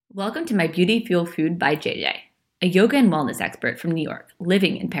Welcome to My Beauty Fuel Food by JJ, a yoga and wellness expert from New York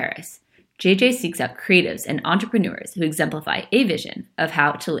living in Paris. JJ seeks out creatives and entrepreneurs who exemplify a vision of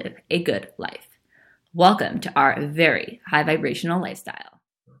how to live a good life. Welcome to our very high vibrational lifestyle.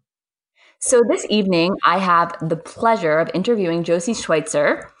 So this evening, I have the pleasure of interviewing Josie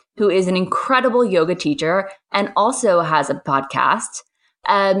Schweitzer, who is an incredible yoga teacher and also has a podcast.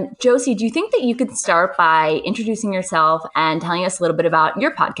 Josie, do you think that you could start by introducing yourself and telling us a little bit about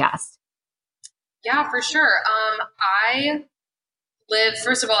your podcast? Yeah, for sure.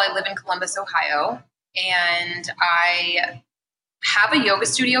 First of all, I live in Columbus, Ohio, and I have a yoga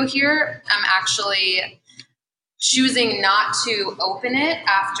studio here. I'm actually choosing not to open it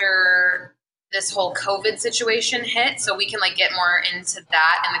after this whole COVID situation hit, so we can get more into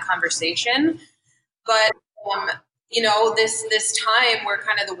that in the conversation. But this time where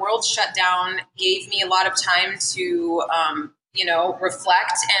kind of the world shut down gave me a lot of time to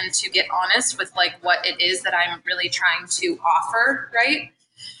reflect and to get honest with what it is that I'm really trying to offer, right?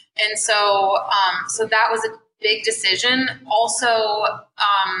 And so that was a big decision. Also,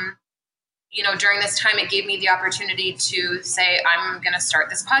 during this time, it gave me the opportunity to say, I'm going to start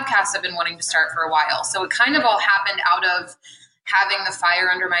this podcast I've been wanting to start for a while. So it kind of all happened out of having the fire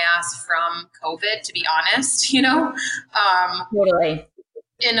under my ass from COVID, to be honest, Totally.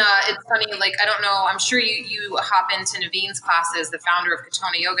 And it's funny, I don't know, I'm sure you hop into Naveen's classes, the founder of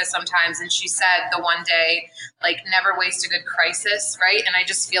Katona Yoga sometimes, and she said the one day, never waste a good crisis, right? And I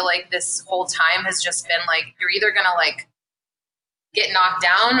just feel like this whole time has just been you're either going to get knocked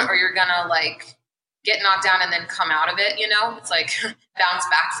down or you're going to get knocked down and then come out of it, It's bounce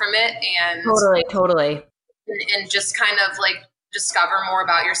back from it and Totally. And just kind of discover more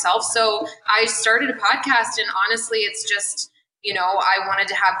about yourself. So I started a podcast, and honestly, it's just, I wanted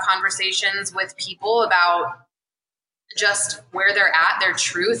to have conversations with people about just where they're at, their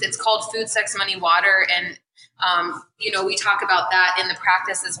truth. It's called Food, Sex, Money, Water. And, we talk about that in the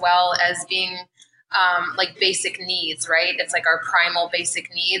practice as well as being basic needs, right? It's our primal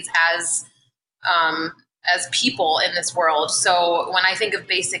basic needs as people in this world. So when I think of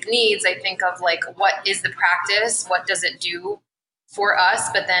basic needs, I think of what is the practice? What does it do for us?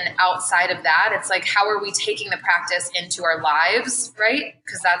 But then outside of that, it's how are we taking the practice into our lives, right?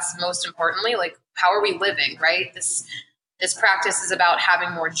 Because that's most importantly, how are we living, right? This practice is about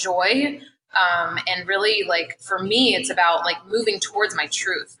having more joy. And really for me, it's about moving towards my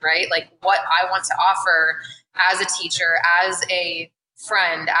truth, right? What I want to offer as a teacher, as a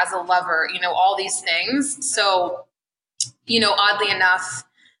friend, as a lover, all these things. So, oddly enough,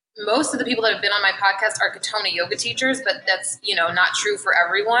 most of the people that have been on my podcast are Katona yoga teachers, but that's, not true for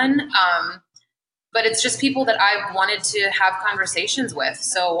everyone. But it's just people that I've wanted to have conversations with.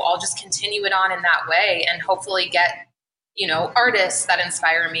 So I'll just continue it on in that way and hopefully get, artists that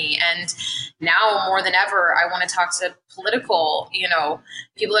inspire me. And now more than ever, I want to talk to political,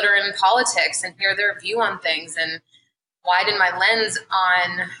 people that are in politics and hear their view on things and widen my lens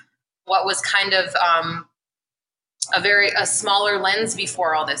on what was kind of a smaller lens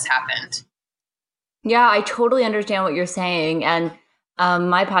before all this happened. Yeah, I totally understand what you're saying. And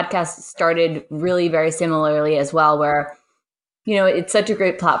my podcast started really very similarly as well, where, it's such a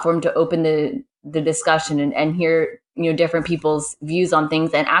great platform to open the discussion and hear, different people's views on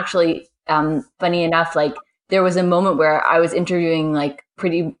things. And actually, funny enough, there was a moment where I was interviewing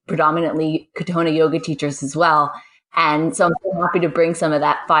pretty predominantly Katona yoga teachers as well. And so I'm so happy to bring some of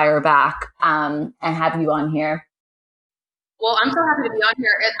that fire back and have you on here. Well, I'm so happy to be on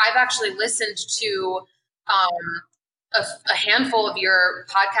here. I've actually listened to a handful of your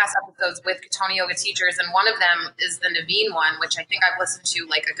podcast episodes with Katona yoga teachers, and one of them is the Naveen one, which I think I've listened to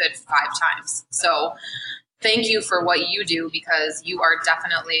a good 5 times. So thank you for what you do, because you are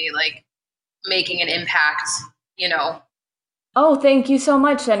definitely making an impact, Oh, thank you so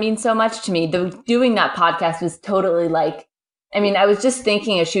much. That means so much to me. Doing that podcast was totally I was just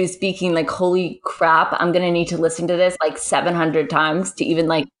thinking as she was speaking, holy crap, I'm going to need to listen to this 700 times to even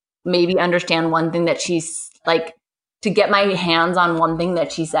maybe understand one thing that she's to get my hands on one thing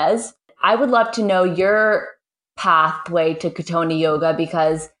that she says. I would love to know your pathway to Katona yoga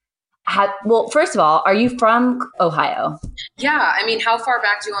because, first of all, are you from Ohio? Yeah. I mean, how far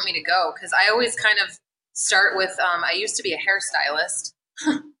back do you want me to go? Because I always kind of start with, I used to be a hairstylist.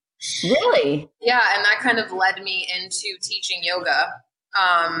 Really? Yeah. And that kind of led me into teaching yoga.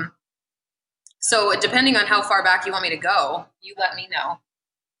 So depending on how far back you want me to go, you let me know.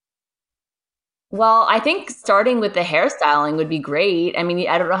 Well, I think starting with the hairstyling would be great. I mean,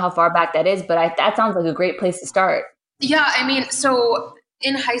 I don't know how far back that is, but that sounds like a great place to start. Yeah. I mean, so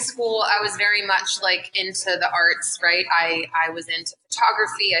in high school, I was very much like into the arts, right? I was into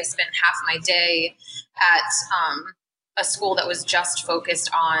photography. I spent half my day at a school that was just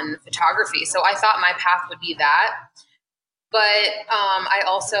focused on photography. So I thought my path would be that. But I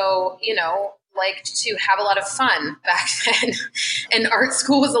also, liked to have a lot of fun back then. And art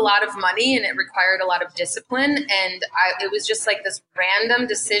school was a lot of money and it required a lot of discipline. And it was just like this random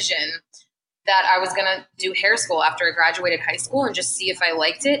decision that I was going to do hair school after I graduated high school and just see if I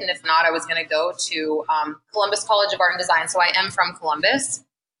liked it. And if not, I was going to go to Columbus College of Art and Design. So I am from Columbus.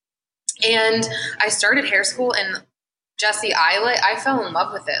 And I started hair school, and Jesse, I fell in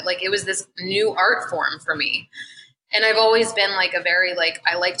love with it. Like, it was this new art form for me. And I've always been like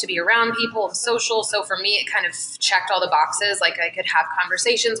I like to be around people and social. So for me, it kind of checked all the boxes. Like, I could have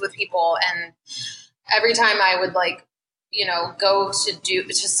conversations with people. And every time I would go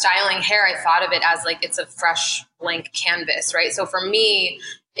to styling hair, I thought of it as like, it's a fresh blank canvas, right? So for me,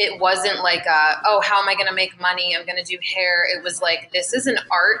 it wasn't like, how am I going to make money? I'm going to do hair. It was like, this is an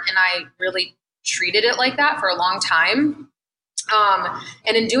art. And I really treated it like that for a long time.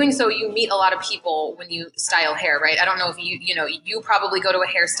 And in doing so, you meet a lot of people when you style hair, right? I don't know if you probably go to a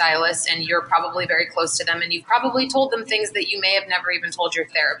hairstylist and you're probably very close to them and you've probably told them things that you may have never even told your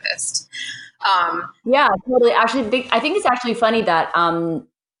therapist. Yeah, totally. Actually, I think it's actually funny that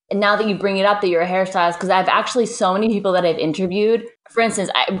now that you bring it up that you're a hairstylist, because I've actually so many people that I've interviewed. For instance,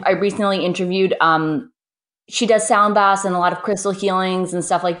 I recently interviewed, she does sound baths and a lot of crystal healings and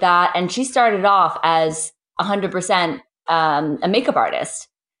stuff like that. And she started off as 100% a makeup artist.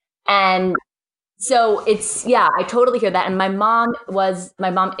 And so I totally hear that. And my mom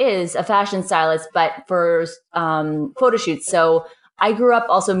is a fashion stylist, but for photo shoots. So I grew up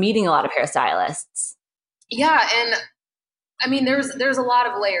also meeting a lot of hairstylists. Yeah. And I mean, there's a lot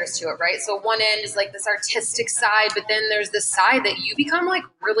of layers to it, right? So one end is like this artistic side, but then there's this side that you become like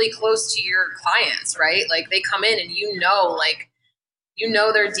really close to your clients, right? Like, they come in and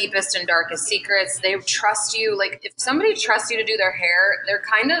their deepest and darkest secrets. They trust you. Like, if somebody trusts you to do their hair, they're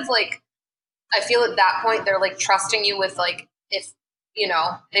kind of like, I feel at that point, they're like trusting you with like, if,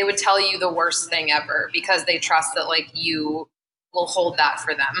 they would tell you the worst thing ever because they trust that like you will hold that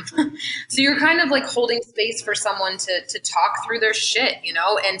for them. So you're kind of like holding space for someone to talk through their shit,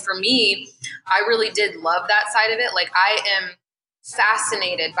 And for me, I really did love that side of it. Like, I am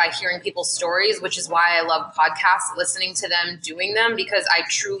fascinated by hearing people's stories, which is why I love podcasts, listening to them, doing them, because I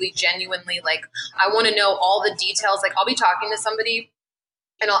truly, genuinely, like, I want to know all the details. Like, I'll be talking to somebody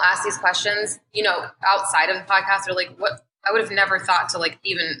and I'll ask these questions, outside of the podcast. They're like, what? I would have never thought to like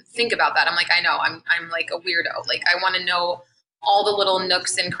even think about that. I'm like, I know, I'm like a weirdo. Like, I want to know all the little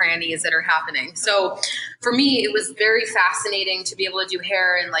nooks and crannies that are happening. So for me, it was very fascinating to be able to do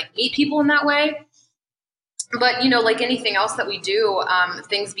hair and like meet people in that way. But, like anything else that we do,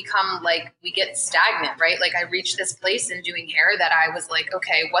 things become like, we get stagnant, right? Like, I reached this place in doing hair that I was like,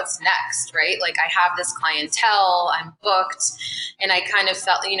 okay, what's next, right? Like, I have this clientele, I'm booked, and I kind of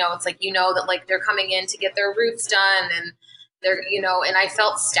felt, it's like, that like they're coming in to get their roots done, and they're, and I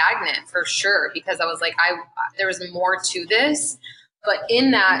felt stagnant for sure, because I was like, there was more to this. But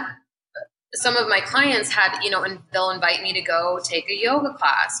in that, some of my clients had, and they'll invite me to go take a yoga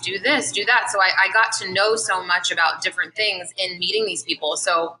class, do this, do that. So I got to know so much about different things in meeting these people.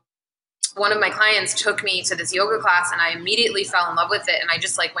 So one of my clients took me to this yoga class and I immediately fell in love with it. And I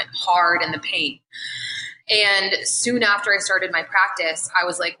just like went hard in the paint. And soon after I started my practice, I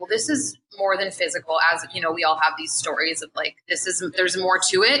was like, well, this is more than physical. As we all have these stories of like, there's more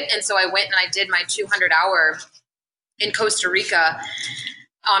to it. And so I went and I did my 200-hour in Costa Rica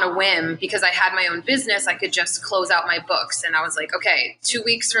on a whim, because I had my own business. I could just close out my books. And I was like, okay, 2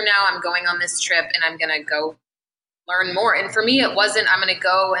 weeks from now, I'm going on this trip and I'm going to go learn more. And for me, it wasn't, I'm going to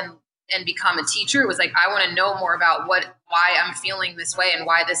go and become a teacher. It was like, I want to know more about why I'm feeling this way and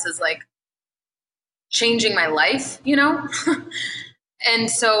why this is like changing my life,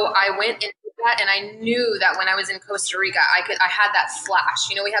 And so I went and did that, and I knew that when I was in Costa Rica, I had that flash.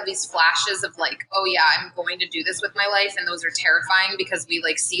 We have these flashes of like, oh yeah, I'm going to do this with my life, and those are terrifying because we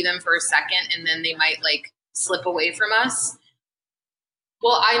like see them for a second and then they might like slip away from us.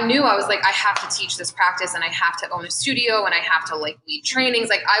 Well, I knew, I was like, I have to teach this practice and I have to own a studio and I have to like lead trainings.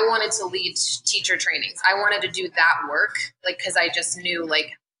 Like, I wanted to lead teacher trainings. I wanted to do that work, like, because I just knew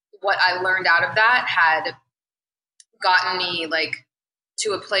like what I learned out of that had gotten me like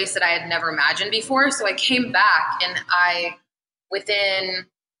to a place that I had never imagined before. So I came back and I, within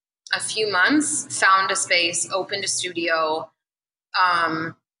a few months, found a space, opened a studio.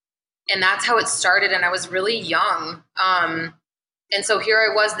 And that's how it started. And I was really young. And so here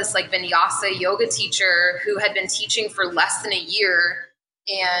I was, this like vinyasa yoga teacher who had been teaching for less than a year,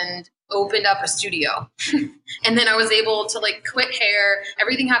 and opened up a studio. And then I was able to like quit hair.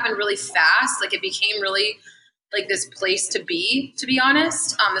 Everything happened really fast. Like it became really like this place to be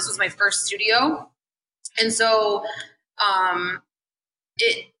honest. This was my first studio. And so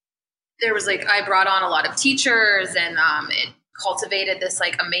there was like, I brought on a lot of teachers, and it cultivated this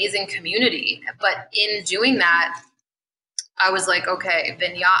like amazing community. But in doing that, I was like, okay,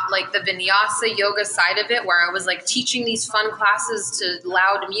 like the vinyasa yoga side of it, where I was like teaching these fun classes to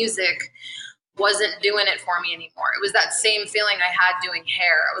loud music, wasn't doing it for me anymore. It was that same feeling I had doing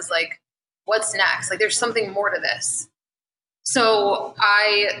hair. I was like, what's next? Like there's something more to this. So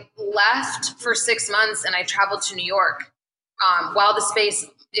I left for 6 months and I traveled to New York. While the space,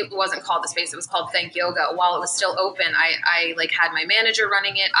 it wasn't called the space, it was called Thank Yoga. While it was still open, I like had my manager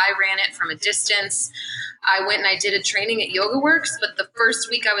running it. I ran it from a distance. I went and I did a training at Yoga Works, but the first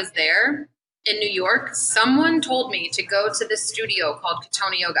week I was there in New York, someone told me to go to this studio called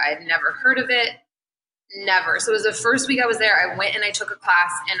Katonah Yoga. I had never heard of it, never. So it was the first week I was there. I went and I took a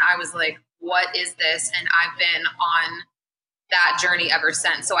class and I was like, what is this? And I've been on that journey ever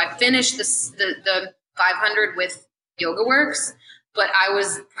since. So I finished the 500 with Yoga Works, but I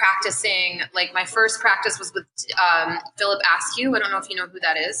was practicing, like my first practice was with Philip Askew. I don't know if you know who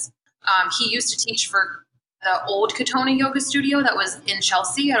that is. He used to teach for the old Katonah Yoga studio that was in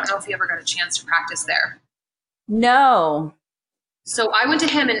Chelsea. I don't know if you ever got a chance to practice there. No. So I went to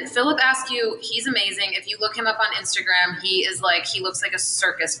him, and Philip Askew, he's amazing. If you look him up on Instagram, he looks like a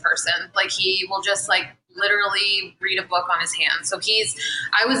circus person. Like he will just like literally read a book on his hand. So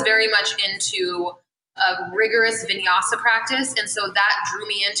I was very much into a rigorous vinyasa practice. And so that drew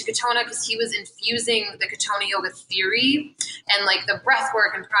me into Katonah, because he was infusing the Katonah Yoga theory and like the breath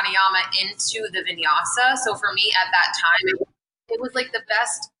work and pranayama into the vinyasa. So for me at that time, it was like the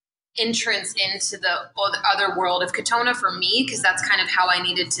best entrance into the other world of Katonah for me, because that's kind of how I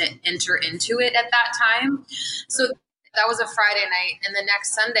needed to enter into it at that time. So that was a Friday night, and the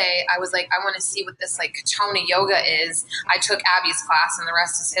next Sunday I was like, I want to see what this like Katonah Yoga is. I took Abby's class, and the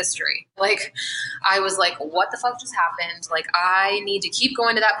rest is history. Like I was like, what the fuck just happened? Like I need to keep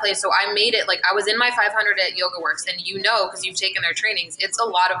going to that place. So I made it. Like I was in my 500 at Yoga Works, and because you've taken their trainings, it's a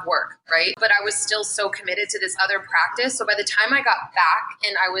lot of work, right? But I was still so committed to this other practice. So by the time I got back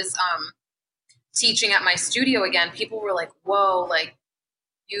and I was teaching at my studio again, people were like, whoa, like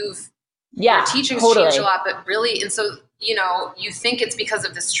your teaching's changed a lot, but really, and so, you think it's because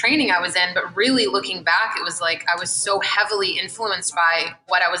of this training I was in, but really looking back, it was like, I was so heavily influenced by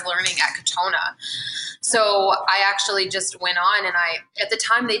what I was learning at Katonah. So I actually just went on, and at the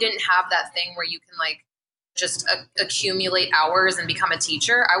time they didn't have that thing where you can like just accumulate hours and become a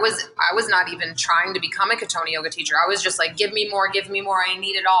teacher. I was not even trying to become a Katonah Yoga teacher. I was just like, give me more. I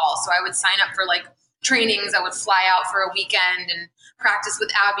need it all. So I would sign up for like trainings. I would fly out for a weekend and practice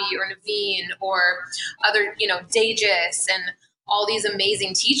with Abby or Naveen or other, Dejis and all these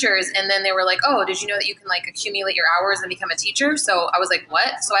amazing teachers. And then they were like, oh, did you know that you can like accumulate your hours and become a teacher? So I was like,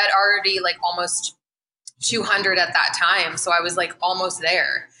 what? So I had already like almost 200 at that time. So I was like almost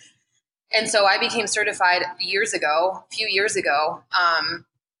there. And so I became certified a few years ago.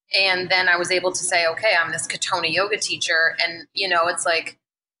 And then I was able to say, okay, I'm this Katonah Yoga teacher. And, it's like,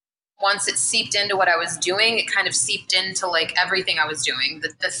 once it seeped into what I was doing, it kind of seeped into like everything I was doing,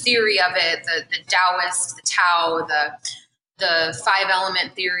 the theory of it, the Taoist, the Tao, the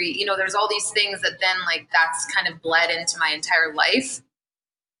 5-element theory, there's all these things that then like that's kind of bled into my entire life.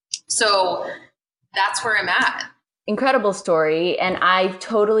 So that's where I'm at. Incredible story. And I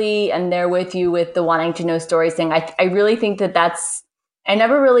totally am there with you with the wanting to know stories thing. I really think that's, I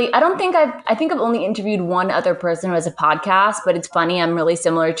think I've only interviewed one other person who has a podcast, but it's funny. I'm really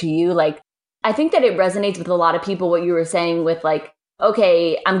similar to you. Like, I think that it resonates with a lot of people, what you were saying with like,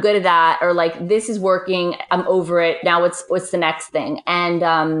 okay, I'm good at that. Or like, this is working. I'm over it. Now what's the next thing? And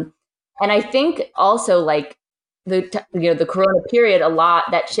I think also like the Corona period,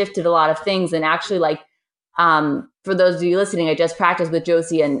 that shifted a lot of things. And actually like, for those of you listening, I just practiced with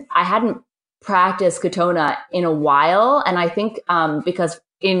Josie, and I hadn't practiced Katonah in a while. And I think because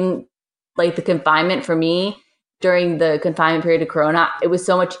in like the confinement for me, during the confinement period of Corona, it was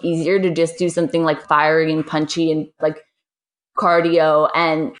so much easier to just do something like fiery and punchy and like cardio.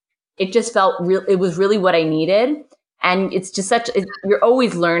 And it just felt real. It was really what I needed. And it's just you're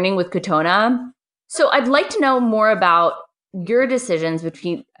always learning with Katonah. So I'd like to know more about your decisions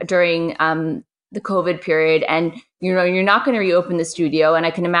during the COVID period, and you're not going to reopen the studio, and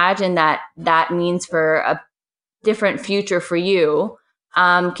I can imagine that means for a different future for you.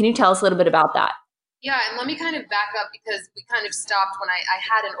 Can you tell us a little bit about that? Yeah, and let me kind of back up because we kind of stopped when I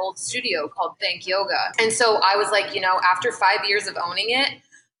had an old studio called Thank Yoga. And so I was like, after 5 years of owning it,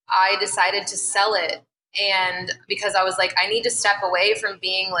 I decided to sell it. And because I was like, I need to step away from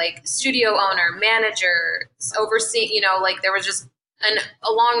being like studio owner, manager, overseeing, like there was just, and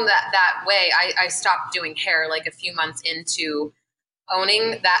along that way, I stopped doing hair like a few months into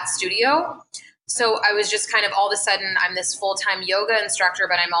owning that studio. So I was just kind of all of a sudden I'm this full-time yoga instructor,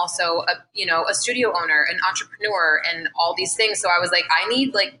 but I'm also a studio owner, an entrepreneur, and all these things. So I was like, I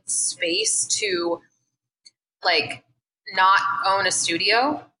need like space to like not own a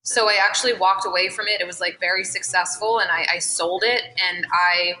studio. So I actually walked away from it. It was like very successful, and I sold it, and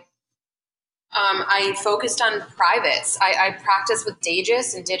I focused on privates. I practiced with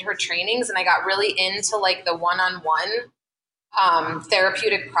Daegis and did her trainings, and I got really into like the one-on-one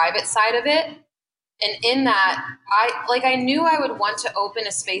therapeutic private side of it. And in that, I knew I would want to open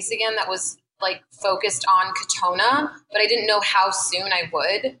a space again that was like focused on Katonah, but I didn't know how soon I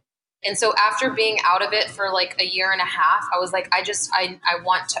would. And so after being out of it for like a year and a half, I was like, I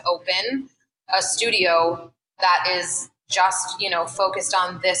want to open a studio that is just, focused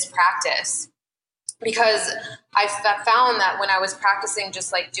on this practice. Because I found that when I was practicing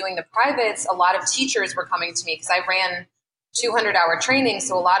just like doing the privates, a lot of teachers were coming to me because I ran 200-hour training.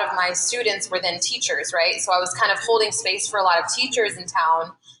 So a lot of my students were then teachers, right? So I was kind of holding space for a lot of teachers in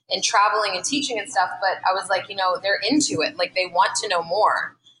town and traveling and teaching and stuff. But I was like, they're into it. Like they want to know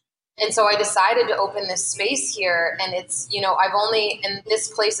more. And so I decided to open this space here. And it's, and this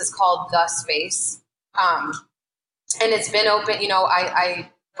place is called The Space. And it's been open, I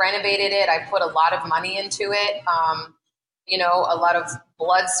renovated it. I put a lot of money into it. A lot of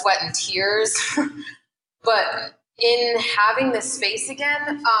blood, sweat, and tears. But in having this space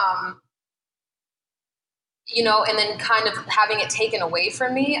again, and then kind of having it taken away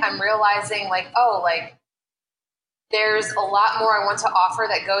from me, I'm realizing like, there's a lot more I want to offer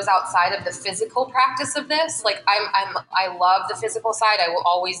that goes outside of the physical practice of this. Like I love the physical side. I will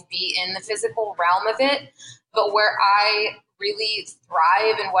always be in the physical realm of it. But where I really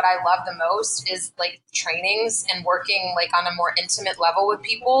thrive and what I love the most is like trainings and working like on a more intimate level with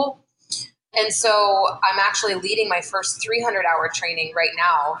people. And so I'm actually leading my first 300-hour training right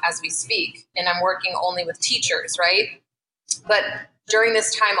now as we speak. And I'm working only with teachers, right? But during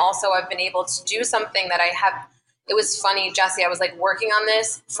this time also, I've been able to do something that it was funny, Jesse, I was like working on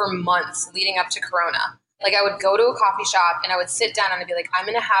this for months leading up to Corona. Like I would go to a coffee shop and I would sit down and I'd be like, I'm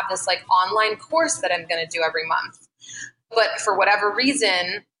going to have this like online course that I'm going to do every month. But for whatever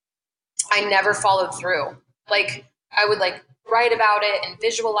reason, I never followed through. Like I would like write about it and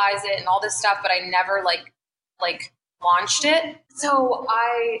visualize it and all this stuff, but I never like launched it. So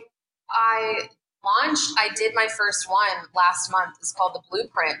I did my first one last month. It's called The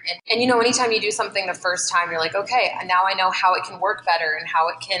Blueprint. And anytime you do something the first time, you're like, okay, now I know how it can work better and how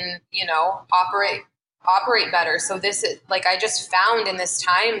it can, operate better. So this is like, I just found in this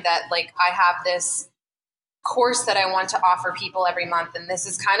time that like, I have this course that I want to offer people every month. And this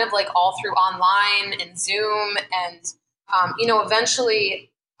is kind of like all through online and Zoom. And, eventually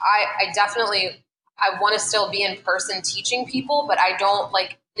I want to still be in person teaching people, but I don't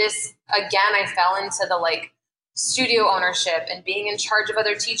like this. Again, I fell into the like studio ownership and being in charge of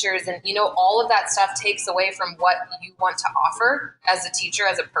other teachers. And, all of that stuff takes away from what you want to offer as a teacher,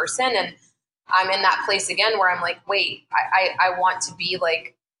 as a person. And I'm in that place again where I'm like, wait, I want to be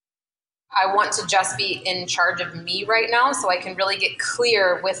like, I want to just be in charge of me right now so I can really get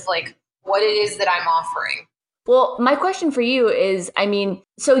clear with like what it is that I'm offering. Well, my question for you is,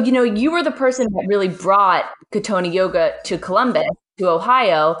 so, you were the person that really brought Katonah Yoga to Columbus, to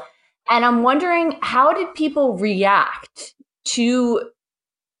Ohio. And I'm wondering, how did people react to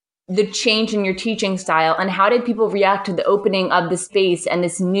the change in your teaching style? And how did people react to the opening of the space and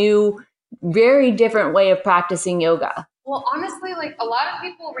this new, very different way of practicing yoga? Well, honestly, like a lot of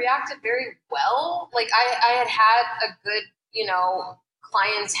people reacted very well. Like I had a good,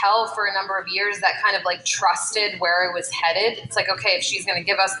 clientele for a number of years that kind of like trusted where I was headed. It's like, okay, if she's going to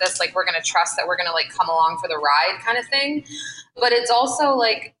give us this, like, we're going to trust that we're going to like come along for the ride kind of thing. But it's also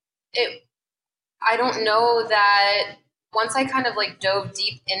like, I don't know that once I kind of like dove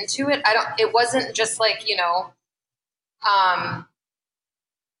deep into it, it wasn't just like,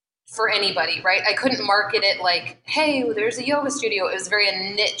 for anybody, right? I couldn't market it like, hey, there's a yoga studio. It was very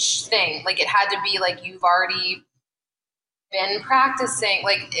a niche thing. Like it had to be like, you've already been practicing.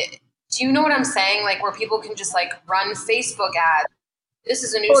 Like, do you know what I'm saying? Like where people can just like run Facebook ads. This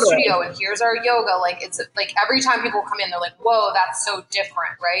is a new studio and here's our yoga. Like it's like every time people come in, they're like, whoa, that's so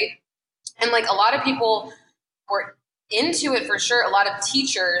different, right? And like a lot of people were into it for sure, a lot of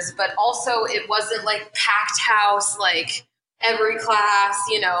teachers, but also it wasn't like packed house, like every class,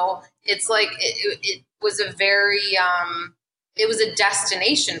 it's like it was a very it was a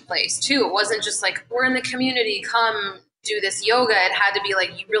destination place too. It wasn't just like, we're in the community, come do this yoga. It had to be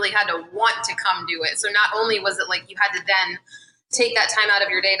like, you really had to want to come do it. So not only was it like you had to then take that time out of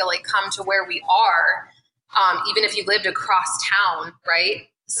your day to like come to where we are, even if you lived across town, right?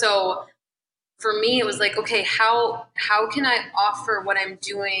 So for me, it was like, okay, how can I offer what I'm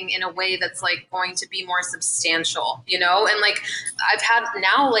doing in a way that's like going to be more substantial, And like, I've had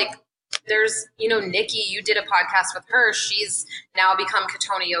now, like, there's, Nikki, you did a podcast with her. She's now become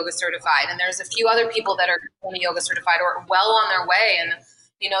Katonah Yoga certified. And there's a few other people that are Katonah Yoga certified or well on their way. And,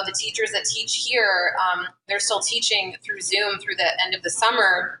 the teachers that teach here, they're still teaching through Zoom through the end of the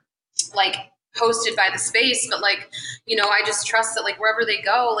summer, like hosted by the space. But like, I just trust that like wherever they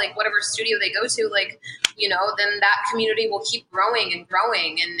go, like whatever studio they go to, like, then that community will keep growing and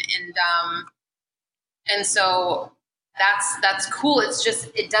growing. And so that's cool. It's just,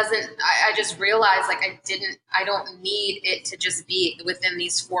 I just realized like I don't need it to just be within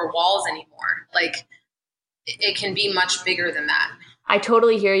these four walls anymore. Like it can be much bigger than that. I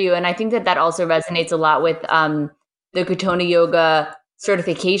totally hear you. And I think that also resonates a lot with the Katonah Yoga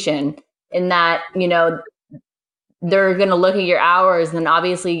certification, in that, they're going to look at your hours, and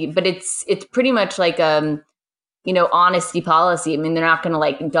obviously, but it's pretty much like, honesty policy. I mean, they're not going to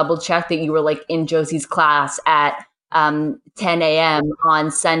like double check that you were like in Josie's class at 10 a.m.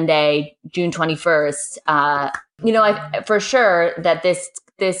 on Sunday, June 21st. I for sure that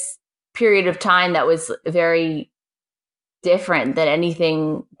this period of time that was very different than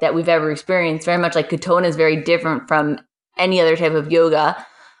anything that we've ever experienced, very much like Katonah is very different from any other type of yoga,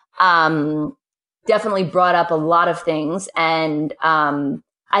 definitely brought up a lot of things. And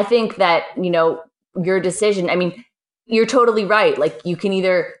I think that, your decision, I mean, you're totally right. Like you can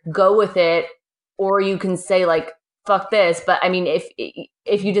either go with it or you can say like, fuck this. But I mean,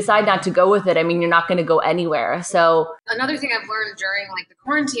 if you decide not to go with it, I mean, you're not going to go anywhere. So another thing I've learned during like the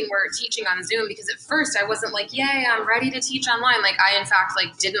quarantine, we're teaching on Zoom, because at first I wasn't like, yay, I'm ready to teach online. Like I, in fact,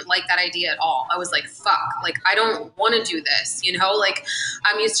 like didn't like that idea at all. I was like, fuck, like I don't want to do this, like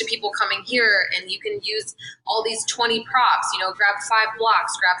I'm used to people coming here and you can use all these 20 props, grab 5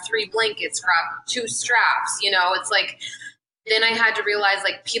 blocks, grab 3 blankets, grab 2 straps, it's like, then I had to realize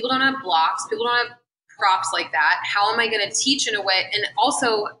like people don't have blocks, people don't have props like that. How am I going to teach in a way? And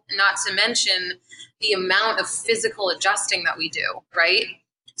also, not to mention the amount of physical adjusting that we do, right?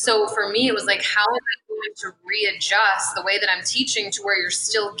 So for me, it was like, how am I going to readjust the way that I'm teaching to where you're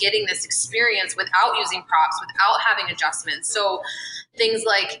still getting this experience without using props, without having adjustments? So things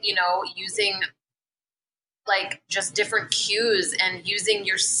like, using like just different cues and using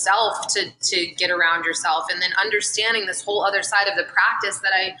yourself to get around yourself, and then understanding this whole other side of the practice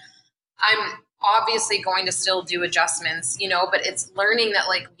that I'm obviously going to still do adjustments, but it's learning that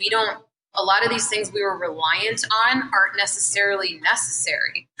like a lot of these things we were reliant on aren't necessarily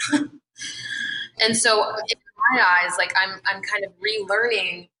necessary. And so in my eyes, like I'm kind of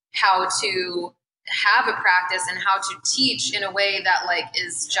relearning how to have a practice and how to teach in a way that like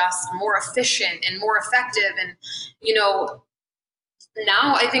is just more efficient and more effective. And,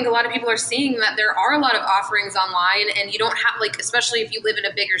 now I think a lot of people are seeing that there are a lot of offerings online, and you don't have like, especially if you live in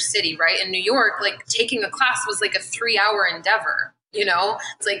a bigger city, right? In New York, like taking a class was like a 3-hour endeavor,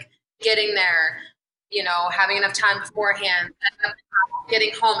 it's like getting there, having enough time beforehand,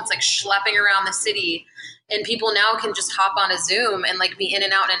 getting home. It's like schlepping around the city, and people now can just hop on a Zoom and like be in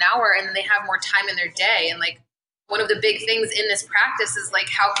and out in an hour, and then they have more time in their day. And like one of the big things in this practice is like,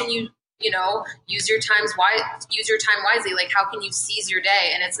 how can you use your time wisely. Like, how can you seize your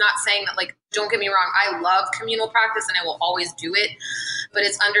day? And it's not saying that, like, don't get me wrong, I love communal practice and I will always do it, but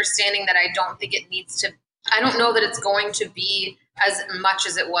it's understanding that I don't know that it's going to be as much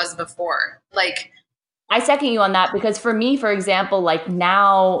as it was before. Like, I second you on that, because for me, for example, like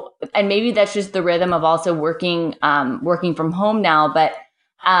now, and maybe that's just the rhythm of also working from home now, but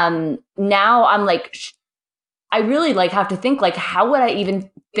now I'm like, I really like have to think like, how would I even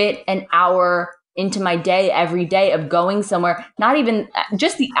fit an hour into my day every day of going somewhere? Not even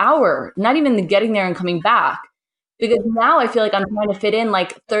just the hour, not even the getting there and coming back. Because now I feel like I'm trying to fit in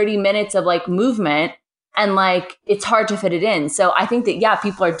like 30 minutes of like movement, and like it's hard to fit it in. So I think that, yeah,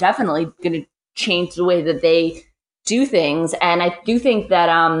 people are definitely going to change the way that they do things. And I do think that,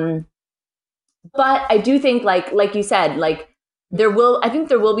 but I do think like you said, like there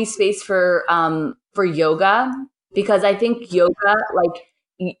will be space for yoga, because I think yoga, like,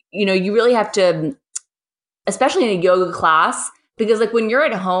 you really have to, especially in a yoga class, Because like when you're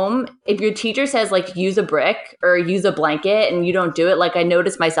at home, if your teacher says like use a brick or use a blanket and you don't do it, like I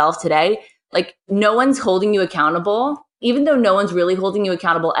noticed myself today, like no one's holding you accountable, even though no one's really holding you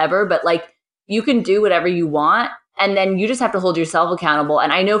accountable ever, but like you can do whatever you want. And then you just have to hold yourself accountable.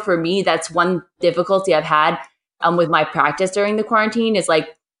 And I know for me, that's one difficulty I've had with my practice during the quarantine is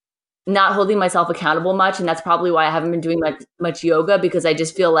like not holding myself accountable much. And that's probably why I haven't been doing much yoga, because I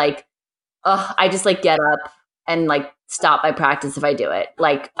just feel like, I just like get up and like stop my practice if I do it.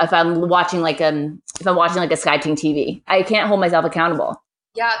 Like if I'm watching like a SkyTing TV, I can't hold myself accountable.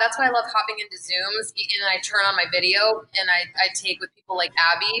 Yeah, that's why I love hopping into Zooms and I turn on my video and I take with people like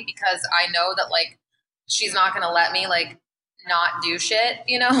Abby, because I know that like she's not going to let me like not do shit,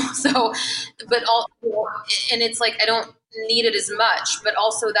 you know? So, but also, and it's like, I don't need it as much, but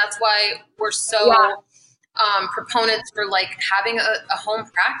also that's why we're so proponents for like having a home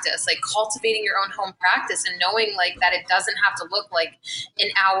practice, like cultivating your own home practice and knowing like that it doesn't have to look like an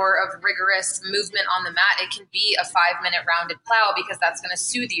hour of rigorous movement on the mat. It can be a 5-minute rounded plow because that's going to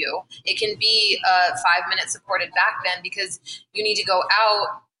soothe you. It can be a 5-minute supported back bend because you need to go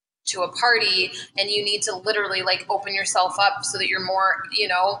out to a party and you need to literally like open yourself up so that you're more, you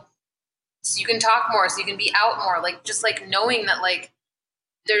know, so you can talk more, so you can be out more, like just like knowing that like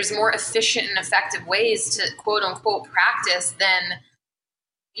there's more efficient and effective ways to quote unquote practice than,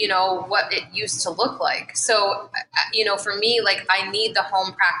 you know, what it used to look like. So, you know, for me, like I need the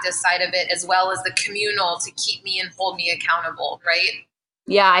home practice side of it as well as the communal to keep me and hold me accountable. Right.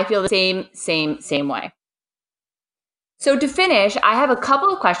 Yeah. I feel the same way. So to finish, I have a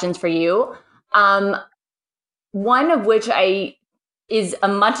couple of questions for you. One of which is a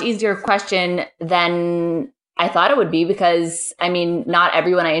much easier question than I thought it would be, because I mean, not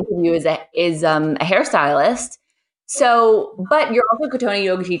everyone I interview is a hairstylist. So, but you're also a Katonah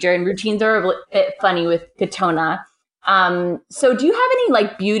yoga teacher, and routines are a bit funny with Katonah. So do you have any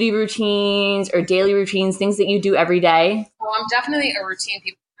like beauty routines or daily routines, things that you do every day? Well, I'm definitely a routine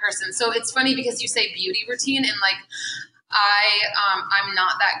person. So it's funny because you say beauty routine, and like I'm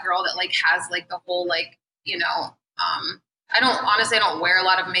not that girl that like has like the whole like, you know, I don't wear a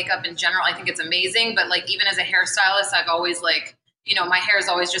lot of makeup in general. I think it's amazing, but like even as a hairstylist, I've always like, you know, my hair has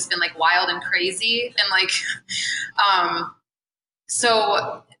always just been like wild and crazy, and like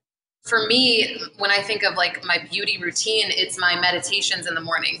so for me, when I think of like my beauty routine, it's my meditations in the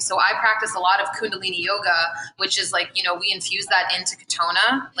morning. So I practice a lot of Kundalini yoga, which is like, you know, we infuse that into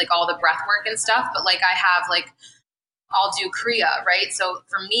Katonah, like all the breath work and stuff. But like I have like, I'll do Kriya, right? So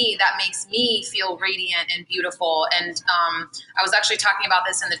for me, that makes me feel radiant and beautiful. And I was actually talking about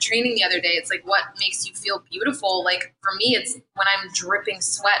this in the training the other day. It's like, what makes you feel beautiful? Like for me, it's when I'm dripping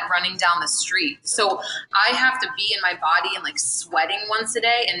sweat running down the street. So I have to be in my body and like sweating once a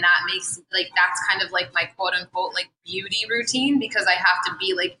day. And that makes like, that's kind of like my quote unquote, like beauty routine, because I have to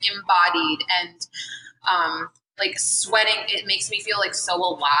be like embodied and like sweating. It makes me feel like so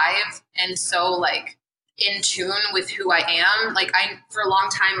alive and so like in tune with who I am. Like for a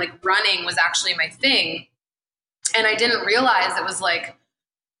long time, like running was actually my thing. And I didn't realize it was like,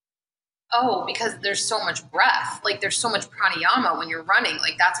 oh, because there's so much breath, like there's so much pranayama when you're running.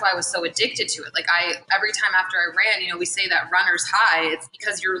 Like, that's why I was so addicted to it. Like every time after I ran, you know, we say that runner's high, it's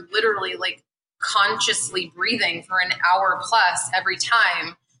because you're literally like consciously breathing for an hour plus every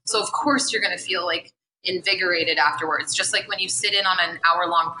time. So of course you're going to feel like invigorated afterwards, just like when you sit in on an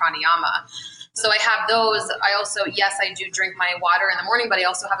hour-long pranayama. So I have those. I also, yes, I do drink my water in the morning, but I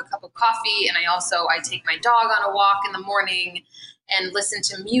also have a cup of coffee, and I take my dog on a walk in the morning and listen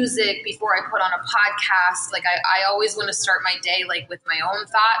to music before I put on a podcast. Like I always want to start my day like with my own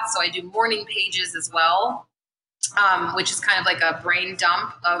thoughts. So I do morning pages as well, which is kind of like a brain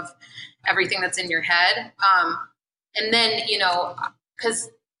dump of everything that's in your head. And then, you know, because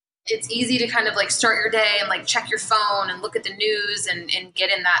it's easy to kind of like start your day and like check your phone and look at the news and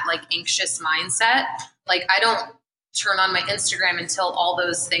get in that like anxious mindset. Like I don't turn on my Instagram until all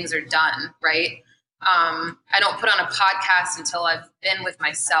those things are done. Right. I don't put on a podcast until I've been with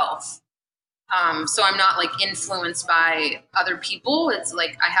myself. So I'm not like influenced by other people. It's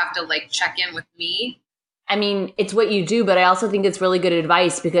like, I have to like check in with me. I mean, it's what you do, but I also think it's really good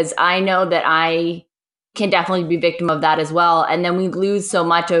advice, because I know that I can definitely be victim of that as well. And then we lose so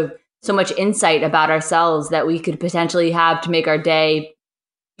much insight about ourselves that we could potentially have to make our day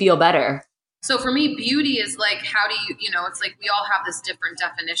feel better. So for me, beauty is like, how do you know, it's like we all have this different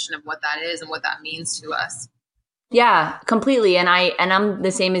definition of what that is and what that means to us. Yeah, completely. And I'm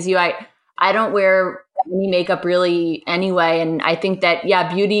the same as you. I don't wear any makeup really anyway. And I think that,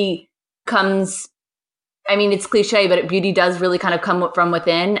 yeah, beauty comes, I mean, it's cliche, but beauty does really kind of come from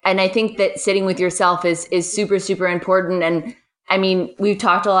within. And I think that sitting with yourself is super, super important. I mean, we've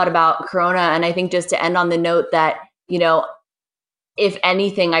talked a lot about Corona, and I think just to end on the note that, you know, if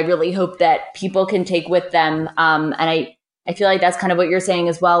anything, I really hope that people can take with them. And I feel like that's kind of what you're saying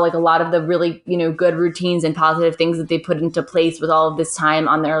as well. Like a lot of the really, you know, good routines and positive things that they put into place with all of this time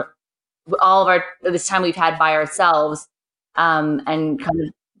on this time we've had by ourselves, and kind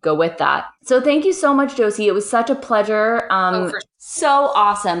of go with that. So thank you so much, Josie. It was such a pleasure. So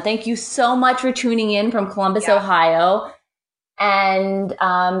awesome. Thank you so much for tuning in from Columbus, Ohio. And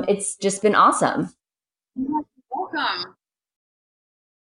it's just been awesome. You're welcome.